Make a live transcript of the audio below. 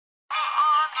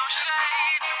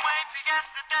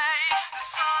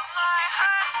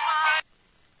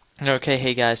Okay,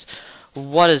 hey guys,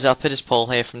 what is up? It is Paul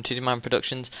here from 2D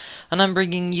Productions, and I'm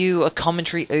bringing you a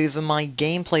commentary over my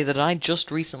gameplay that I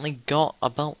just recently got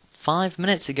about 5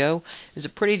 minutes ago. It's a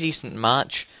pretty decent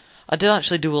match. I did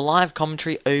actually do a live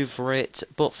commentary over it,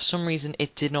 but for some reason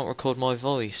it did not record my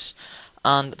voice.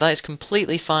 And that is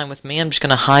completely fine with me. I'm just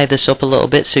going to high this up a little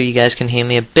bit so you guys can hear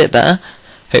me a bit better.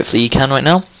 Hopefully you can right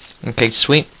now. Okay,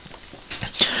 sweet.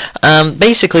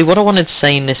 Basically what I wanted to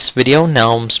say in this video,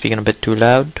 now I'm speaking a bit too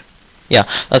loud. Yeah,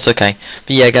 that's okay.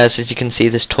 But yeah guys, as you can see,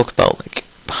 this took about, like,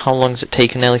 how long does it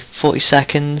take? Nearly 40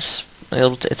 seconds.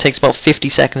 It takes about 50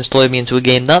 seconds to load me into a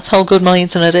game. That's how good my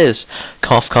internet is.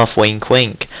 Cough cough, wink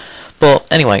wink. But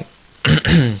anyway,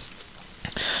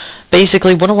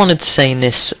 basically what I wanted to say in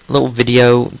this little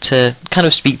video, to kind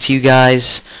of speak to you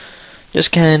guys,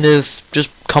 just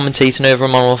commentating over a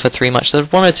Modern Warfare 3 match that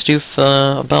I've wanted to do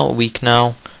for about a week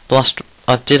now.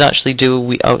 I did actually do a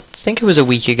week, I think it was a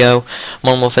week ago,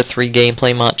 Modern Warfare 3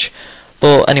 gameplay match.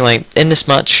 But anyway, in this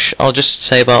match, I'll just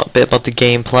say a bit about the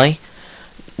gameplay.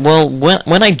 Well,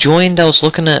 when I joined, I was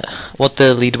looking at what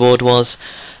the leaderboard was,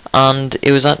 and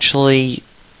it was actually,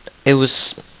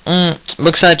 looks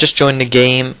like I just joined the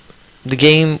game. The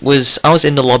game was, I was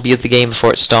in the lobby of the game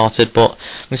before it started, but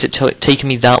because it taken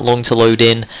me that long to load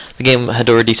in, the game had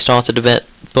already started a bit.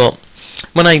 But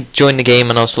when I joined the game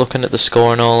and I was looking at the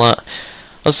score and all that,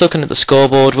 I was looking at the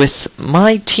scoreboard with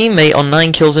my teammate on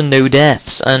 9 kills and no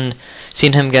deaths, and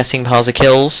seeing him getting piles of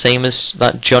kills, same as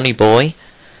that Johnny boy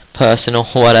person or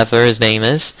whatever his name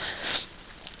is,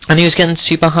 and he was getting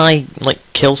super high, like,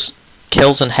 kills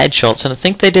and headshots, and I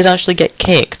think they did actually get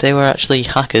kicked. They were actually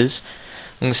hackers.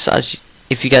 And as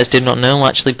if you guys did not know, I'm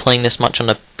actually playing this match on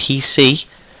a PC.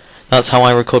 That's how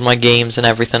I record my games and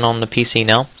everything, on the PC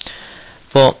now.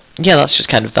 But yeah, that's just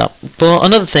kind of that. But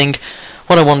another thing,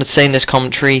 what I wanted to say in this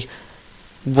commentary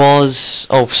was,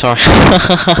 well, a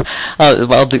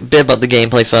bit about the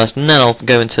gameplay first, and then I'll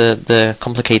go into the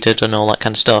complicated and all that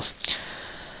kind of stuff.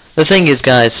 The thing is,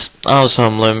 guys, I was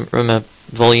on low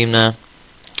volume there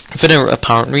for no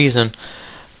apparent reason,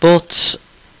 but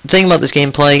the thing about this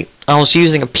gameplay, I was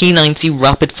using a P90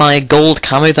 rapid fire gold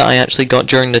camo that I actually got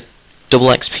during the double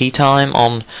XP time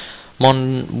on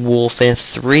Modern Warfare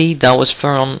 3. That was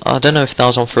I don't know if that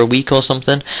was on for a week or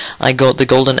something. I got the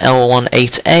golden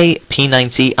L18A,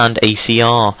 P90 and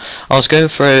ACR. I was going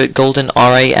for a golden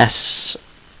RSASS.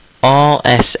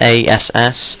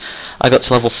 I got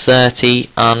to level 30,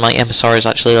 and my MSR is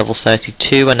actually level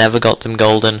 32. I never got them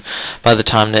golden by the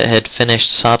time that it had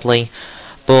finished, sadly.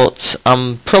 But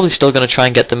I'm probably still going to try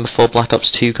and get them before Black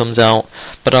Ops 2 comes out,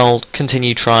 but I'll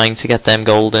continue trying to get them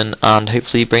golden, and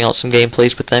hopefully bring out some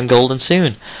gameplays with them golden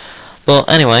soon. But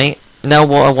anyway, now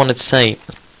what I wanted to say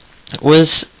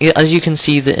was, as you can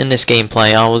see in this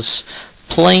gameplay, I was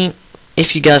playing,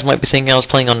 if you guys might be thinking I was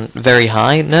playing on very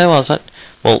high, no, I was at,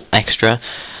 well, extra.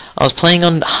 I was playing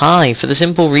on high for the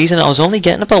simple reason I was only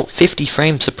getting about 50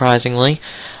 frames, surprisingly.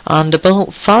 And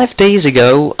about 5 days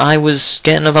ago, I was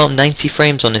getting about 90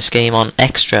 frames on this game on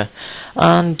extra.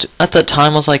 And at that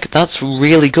time, I was like, that's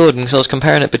really good. And so I was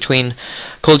comparing it between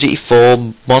Call of Duty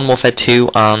 4, Modern Warfare 2,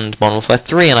 and Modern Warfare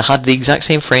 3. And I had the exact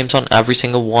same frames on every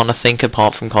single one, I think,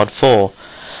 apart from COD 4.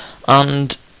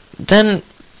 And then,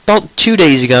 about 2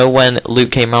 days ago, when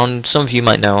Luke came round, some of you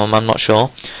might know him, I'm not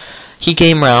sure. He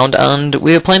came round, and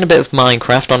we were playing a bit of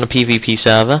Minecraft on a PvP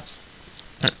server.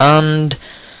 And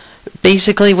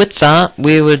basically with that,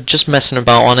 we were just messing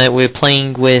about on it. We were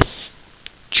playing with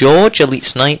George, Elite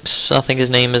Snipes, I think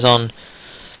his name is, on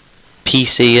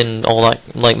PC and all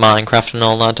that, like Minecraft and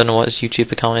all that. I don't know what his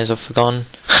YouTube account is, I've forgotten.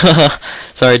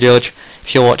 Sorry George,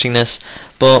 if you're watching this.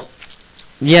 But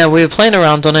yeah, we were playing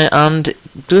around on it, and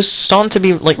there was starting to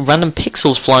be like random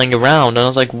pixels flying around, and I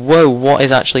was like, whoa, what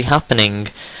is actually happening?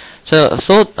 So I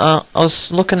thought, I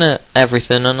was looking at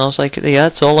everything, and I was like, yeah,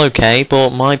 it's all okay, but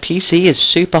my PC is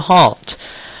super hot.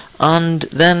 And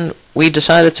then we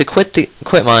decided to quit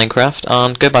Minecraft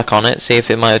and go back on it, see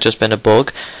if it might have just been a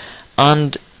bug.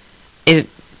 And it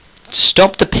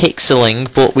stopped the pixeling,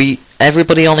 but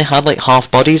everybody only had like half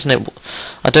bodies, and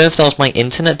I don't know if that was my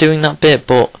internet doing that bit,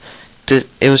 but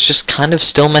it was just kind of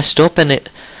still messed up. And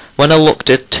when I looked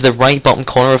to the right bottom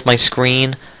corner of my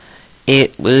screen,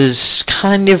 it was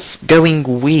kind of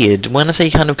going weird. When I say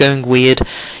kind of going weird,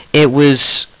 it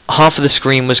was half of the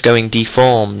screen was going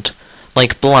deformed,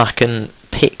 like black and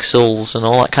pixels and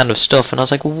all that kind of stuff, and I was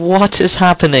like, what is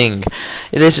happening?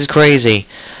 This is crazy.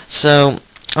 So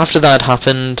after that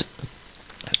happened,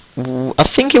 I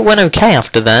think it went okay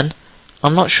after then.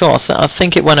 I'm not sure. I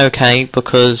think it went okay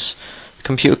because the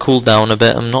computer cooled down a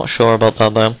bit. I'm not sure about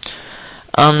that though.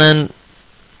 And then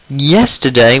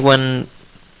yesterday when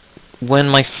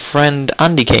my friend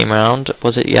Andy came around.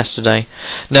 Was it yesterday?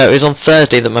 No, it was on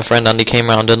Thursday that my friend Andy came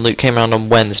around, and Luke came around on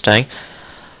Wednesday.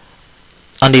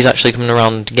 Andy's actually coming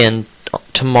around again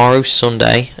tomorrow,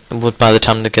 Sunday. By the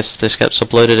time this gets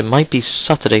uploaded, it might be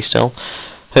Saturday still.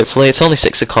 Hopefully, it's only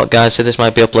 6 o'clock, guys, so this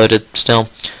might be uploaded still.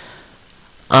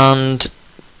 And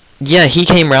yeah, he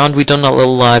came round. We done that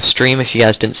little live stream. If you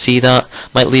guys didn't see that,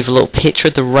 might leave a little picture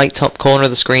at the right top corner of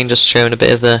the screen, just showing a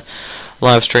bit of the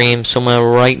live stream somewhere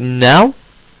right now.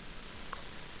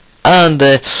 And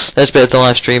there's a bit of the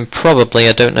live stream. Probably,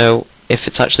 I don't know if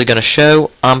it's actually going to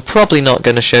show. I'm probably not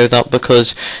going to show that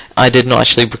because I did not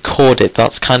actually record it.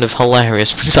 That's kind of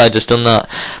hilarious because I just done that.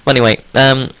 But anyway,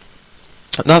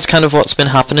 that's kind of what's been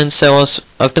happening. So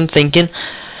I've been thinking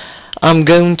I'm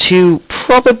going to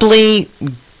probably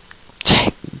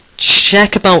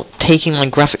check about taking my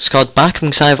graphics card back,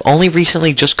 because I've only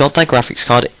recently just got that graphics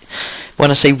card.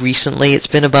 When I say recently, it's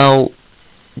been about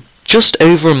just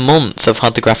over a month I've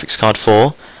had the graphics card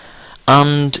for,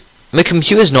 and my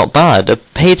computer's not bad. I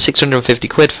paid 650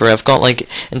 quid for it. I've got like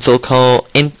Intel Core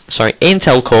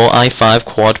i5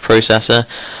 quad processor,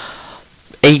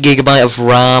 8GB of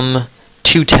RAM,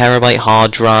 2TB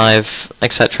hard drive,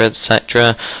 etc,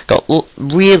 etc. Got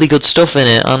really good stuff in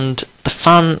it, and the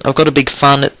fan, I've got a big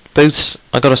fan at both.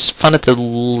 I've got a fan at the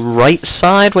right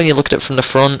side when you look at it from the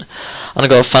front, and I've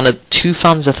got a fan at 2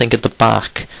 fans I think at the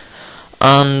back.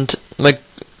 And my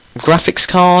graphics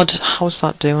card, how's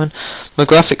that doing? My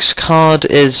graphics card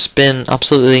has been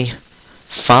absolutely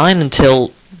fine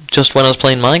until just when I was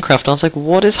playing Minecraft. I was like,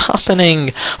 what is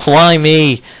happening? Why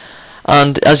me?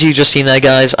 And as you just seen there,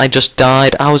 guys, I just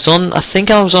died. I think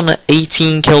I was on an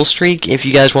 18 kill streak. If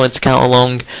you guys wanted to count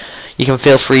along, you can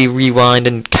feel free rewind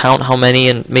and count how many,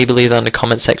 and maybe leave that in the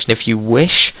comment section if you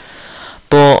wish.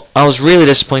 But I was really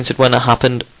disappointed when it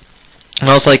happened, and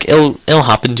I was like, it'll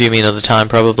happen to me another time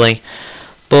probably.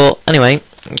 But anyway,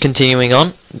 continuing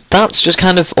on, that's just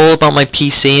kind of all about my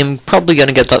PC. I'm probably going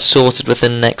to get that sorted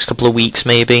within the next couple of weeks,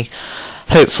 maybe,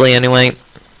 hopefully anyway.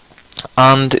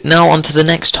 And now on to the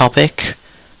next topic,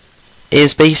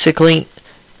 is basically,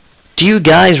 do you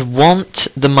guys want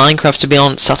the Minecraft to be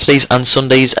on Saturdays and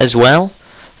Sundays as well?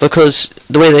 Because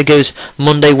the way that goes,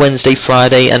 Monday, Wednesday,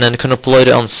 Friday, and then I can upload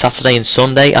it on Saturday and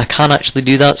Sunday, I can't actually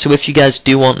do that. So if you guys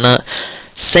do want that,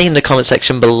 say in the comment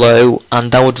section below,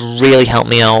 and that would really help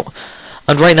me out.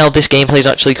 And right now this gameplay is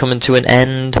actually coming to an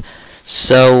end,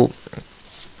 so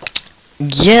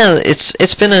yeah,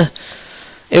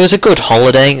 it was a good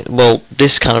holiday. Well,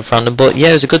 this kind of random, but yeah,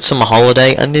 it was a good summer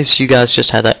holiday. And if you guys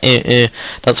just had that,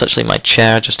 that's actually my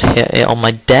chair. I just hit it on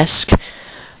my desk.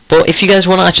 But if you guys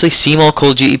want to actually see more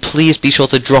Call of Duty, please be sure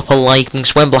to drop a like,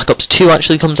 because when Black Ops 2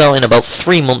 actually comes out in about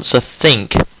 3 months, I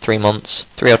think. 3 months.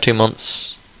 3 or 2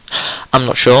 months. I'm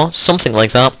not sure. Something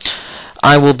like that.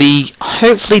 I will be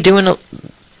hopefully doing a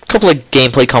couple of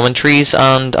gameplay commentaries,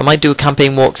 and I might do a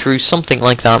campaign walkthrough, something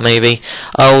like that maybe.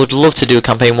 I would love to do a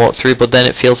campaign walkthrough, but then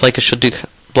it feels like I should do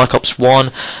Black Ops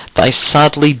 1 that I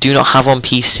sadly do not have on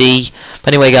PC.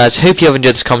 But anyway, guys, hope you have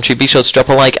enjoyed this commentary. Be sure to drop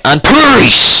a like, and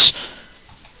peace!